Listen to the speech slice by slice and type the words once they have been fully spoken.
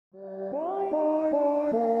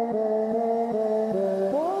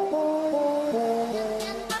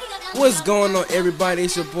What's going on, everybody?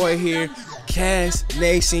 It's your boy here, Cash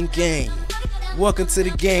Nation Gang. Welcome to the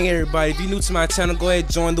gang, everybody. If you're new to my channel, go ahead,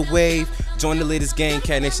 join the wave, join the latest gang,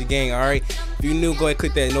 Cash Nation Gang. Alright, if you're new, go ahead,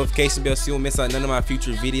 click that notification bell so you won't miss out none of my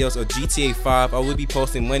future videos of GTA 5. I will be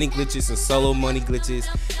posting money glitches and solo money glitches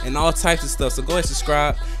and all types of stuff, so go ahead,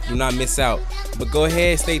 subscribe, do not miss out. But go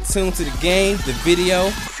ahead, stay tuned to the game, the video,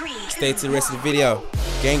 stay to the rest of the video.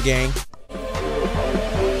 Gang gang.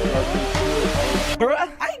 Bruh,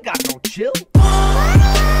 I ain't got no chill.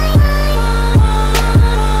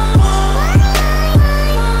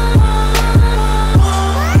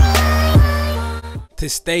 To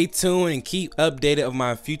stay tuned and keep updated of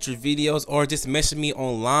my future videos, or just message me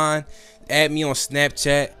online, add me on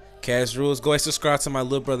Snapchat, Cash Rules. Go ahead, subscribe to my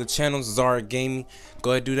little brother channel, Zara Gaming.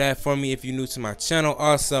 Go ahead, do that for me if you're new to my channel.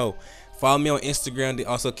 Also, follow me on Instagram to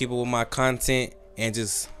also keep up with my content, and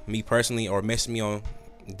just me personally, or message me on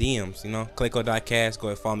DMs, you know, Clayco.cash. Go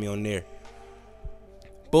ahead, follow me on there.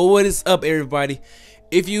 But what is up, everybody?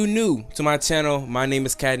 If you new to my channel, my name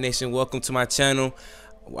is Cat Nation. Welcome to my channel.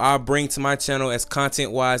 I bring to my channel as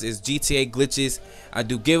content wise is GTA glitches. I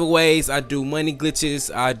do giveaways, I do money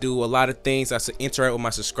glitches, I do a lot of things. I interact with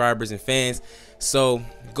my subscribers and fans. So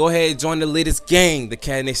go ahead and join the latest gang, the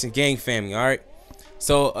Cat Nation Gang family. All right,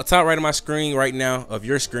 so top right of my screen right now, of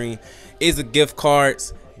your screen, is the gift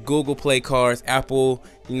cards, Google Play cards, Apple,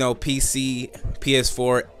 you know, PC,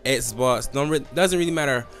 PS4, Xbox. Doesn't really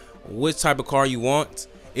matter which type of card you want.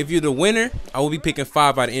 If you're the winner, I will be picking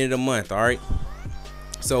 5 by the end of the month. All right,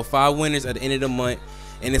 so 5 winners at the end of the month,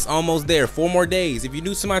 and it's almost there. 4 more days. If you're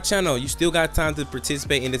new to my channel, you still got time to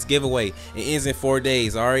participate in this giveaway. It ends in 4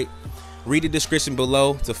 days. All right, read the description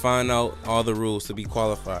below to find out all the rules to be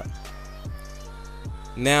qualified.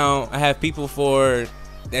 Now I have people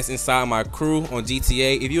that's inside my crew on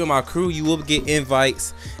GTA. If you're in my crew, you will get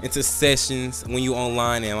invites into sessions when you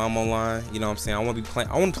online and I'm online. You know what I'm saying? I want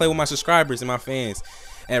to play with my subscribers and my fans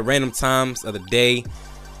at random times of the day.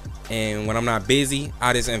 And when I'm not busy,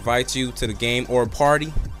 I just invite you to the game or a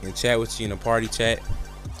party and chat with you in a party chat.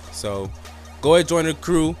 So go ahead, join the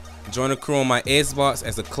crew. Join the crew on my Xbox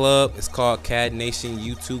as a club. It's called Cat Nation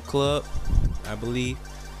YouTube Club, I believe.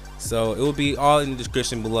 So it will be all in the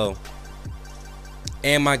description below.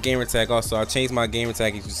 And my gamer tag also. I changed my gamer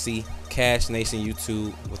tag, as you see, Cash Nation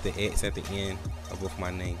YouTube with the X at the end of both my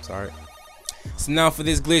names. All right. So now for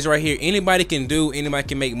this glitch right here, anybody can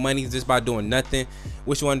make money just by doing nothing.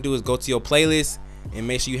 What you want to do is go to your playlist and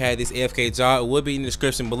make sure you have this AFK job. It will be in the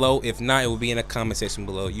description below. If not, it will be in the comment section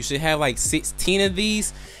below. You should have like 16 of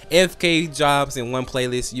these AFK jobs in one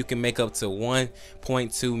playlist. You can make up to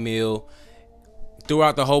 1.2 mil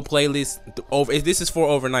throughout the whole playlist. This is for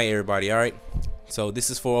overnight, everybody. All right, so this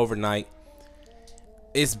is for overnight.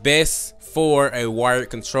 It's best for a wired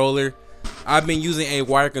controller. I've been using a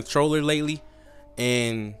wired controller lately,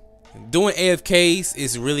 and doing AFKs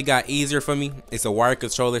is really got easier for me. It's a wired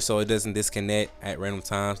controller, so it doesn't disconnect at random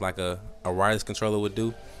times like a wireless controller would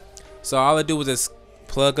do. So all I do is just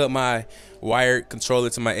plug up my wired controller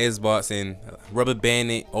to my Xbox and rubber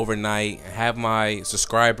band it overnight. Have my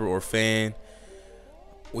subscriber or fan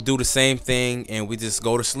will do the same thing, and we just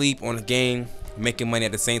go to sleep on the game, making money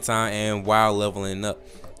at the same time and while leveling up.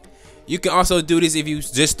 You can also do this if you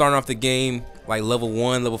just starting off the game, like level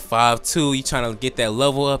 1, level 5, 2. You trying to get that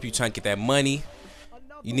level up, you trying to get that money,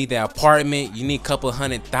 you need that apartment, you need a couple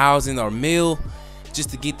 $100,000 or mil just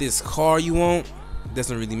to get this car you want. It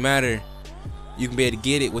doesn't really matter. You can be able to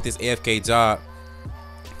get it with this AFK job.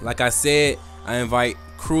 Like I said, I invite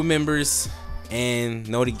crew members and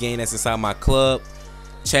know the game that's inside my club,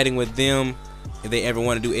 chatting with them if they ever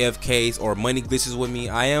want to do AFKs or money glitches with me.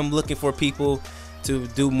 I am looking for people to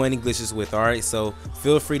do money glitches with. All right, so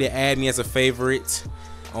feel free to add me as a favorite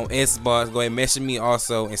on Xbox. Go ahead and message me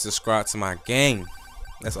also and subscribe to my gang.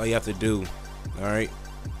 That's all you have to do. All right,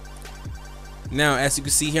 now as you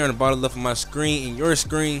can see here on the bottom left of my screen, in your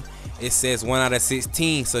screen, it says 1 out of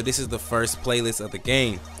 16. So this is the first playlist of the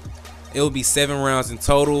game. It will be 7 rounds in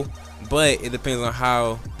total, but it depends on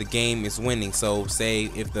how the game is winning. So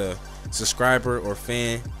say if the subscriber or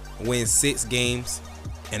fan wins 6 games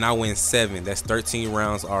and I win 7, that's 13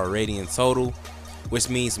 rounds already in total, which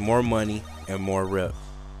means more money and more rep.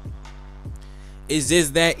 It's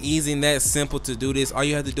just that easy and that simple to do this. All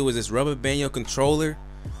you have to do is just rubber band your controller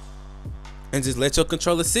and just let your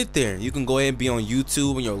controller sit there. You can go ahead and be on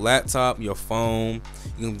YouTube on your laptop, your phone.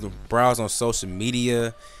 You can browse on social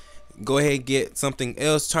media. Go ahead and get something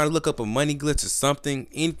else. Try to look up a money glitch or something.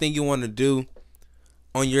 Anything you want to do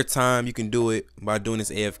on your time, you can do it by doing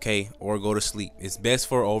this AFK or go to sleep. It's best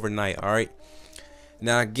for overnight. All right,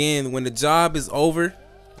 now again, when the job is over,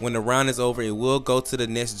 When the round is over, it will go to the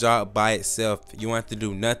next job by itself. You won't have to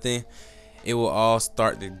do nothing. It will all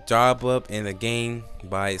start the job up and the game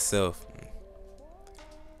by itself.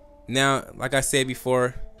 Now, like I said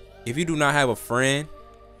before, if you do not have a friend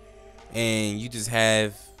and you just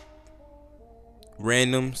have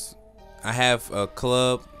randoms, I have a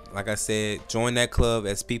club. Like I said, join that club,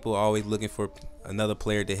 as people are always looking for another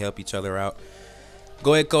player to help each other out.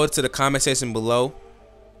 Go ahead, go to the comment section below.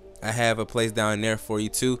 I have a place down there for you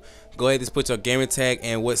too. Go ahead, just put your gamer tag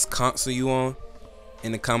and what console you on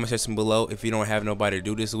in the comment section below if you don't have nobody to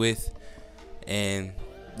do this with. And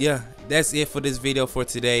yeah, that's it for this video for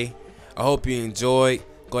today. I hope you enjoyed.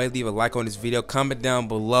 Go ahead, leave a like on this video, comment down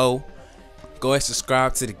below. Go ahead,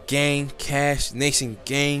 subscribe to the gang, Cash Nation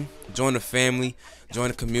gang. Join the family, join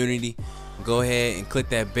the community. Go ahead and click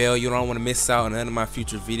that bell. You don't want to miss out on none of my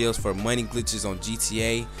future videos for money glitches on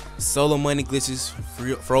GTA, solo money glitches,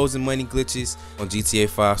 frozen money glitches on GTA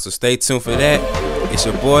 5. So stay tuned for that. It's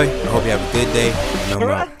your boy. I hope you have a good day. And I'm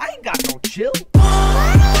out. I ain't got no chill.